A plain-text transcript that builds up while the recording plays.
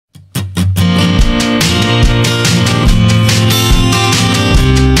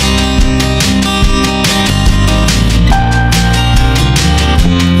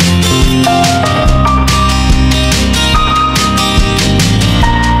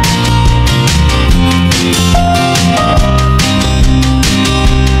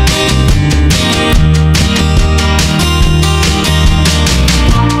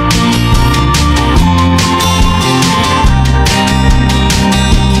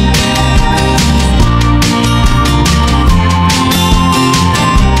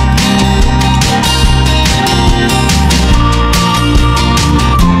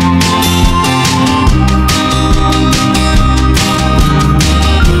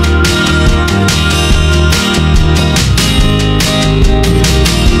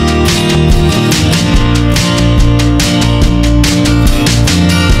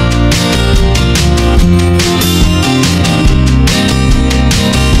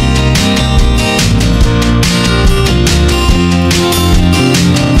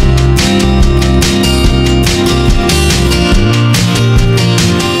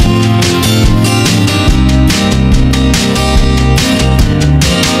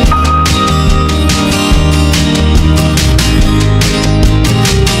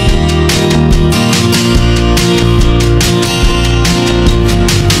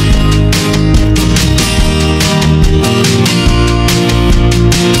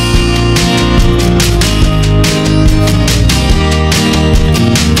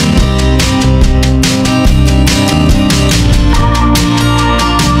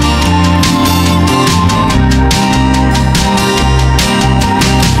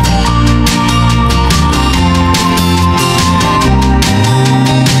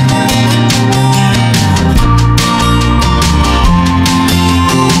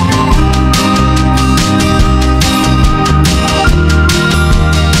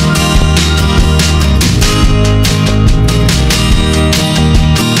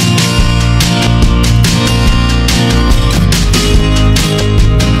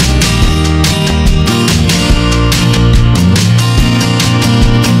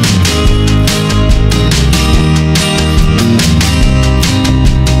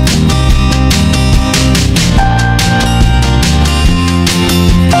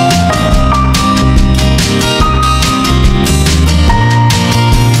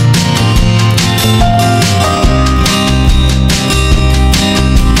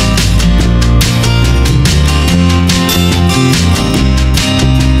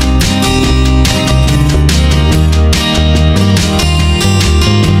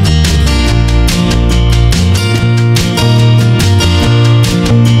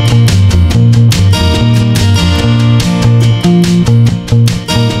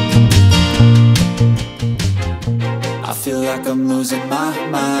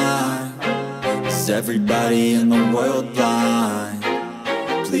mind? Is everybody in the world blind?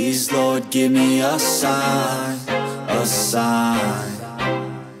 Please, Lord, give me a sign, a sign.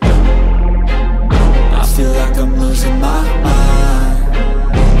 I feel like I'm losing my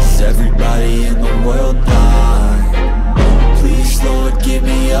mind. Is everybody in the world blind? Please, Lord, give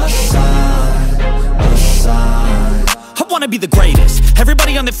me a sign, a sign. I wanna be the greatest.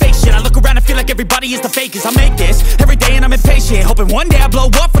 Everybody on their fake shit. I look around and feel like everybody is the fakest. I make this every day and I'm impatient, hoping one day I blow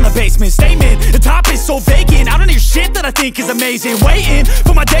up from the basement. Statement, the top is so vacant. I don't hear shit that I think is amazing. Waiting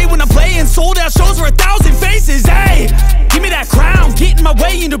for my day when I'm playing sold out shows for 1,000 faces. Hey, give me that crown, get in my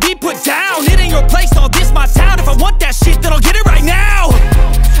way and to be put down. It ain't your place, all this my town. If I want that shit, then I'll get it right now.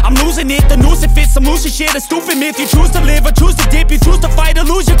 I'm losing it, the noose it fits. I'm losing shit, a stupid myth. You choose to live or choose to dip. You choose to fight or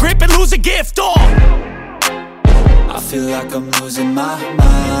lose your grip and lose a gift. I feel like I'm losing my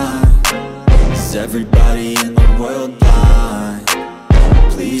mind. Is everybody in the world blind?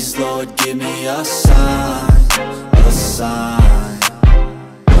 Please, Lord, give me a sign, a sign.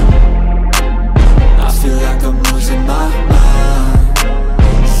 I feel like I'm losing my mind.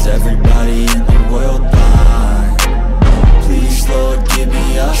 Is everybody in the world blind? Please, Lord, give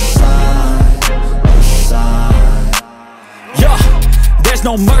me a sign, a sign. Yeah. There's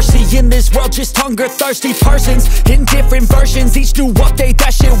no mercy in this world, just hunger-thirsty persons in different versions, each new update,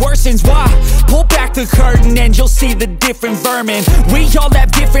 that shit worsens. Why? Pull back the curtain and you'll see the different vermin. We all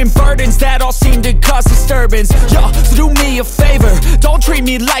have different burdens that all seem to cause disturbance. Yo, so do me a favor, don't treat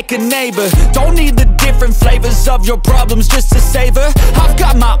me like a neighbor. Don't need the different flavors of your problems just to savor. I've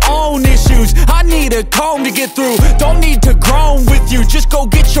got my own issues, I need a comb to get through. Don't need to groan with you, just go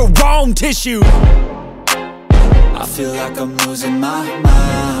get your own tissue. I feel like I'm losing my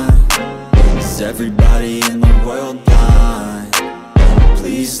mind. Is everybody in the world blind?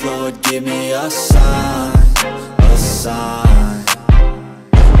 Please, Lord, give me a sign, a sign.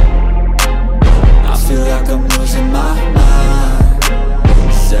 I feel like I'm losing my mind.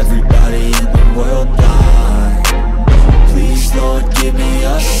 Is everybody in the world blind? Please, Lord, give me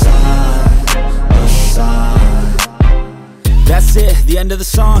a sign, a sign. That's it, the end of the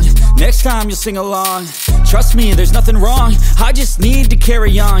song. Next time you'll sing along. Trust me, there's nothing wrong. I just need to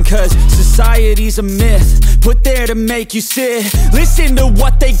carry on, cause society's a myth put there to make you sit. Listen to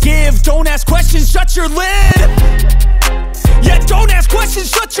what they give. Don't ask questions, shut your lid. Yeah, don't ask questions.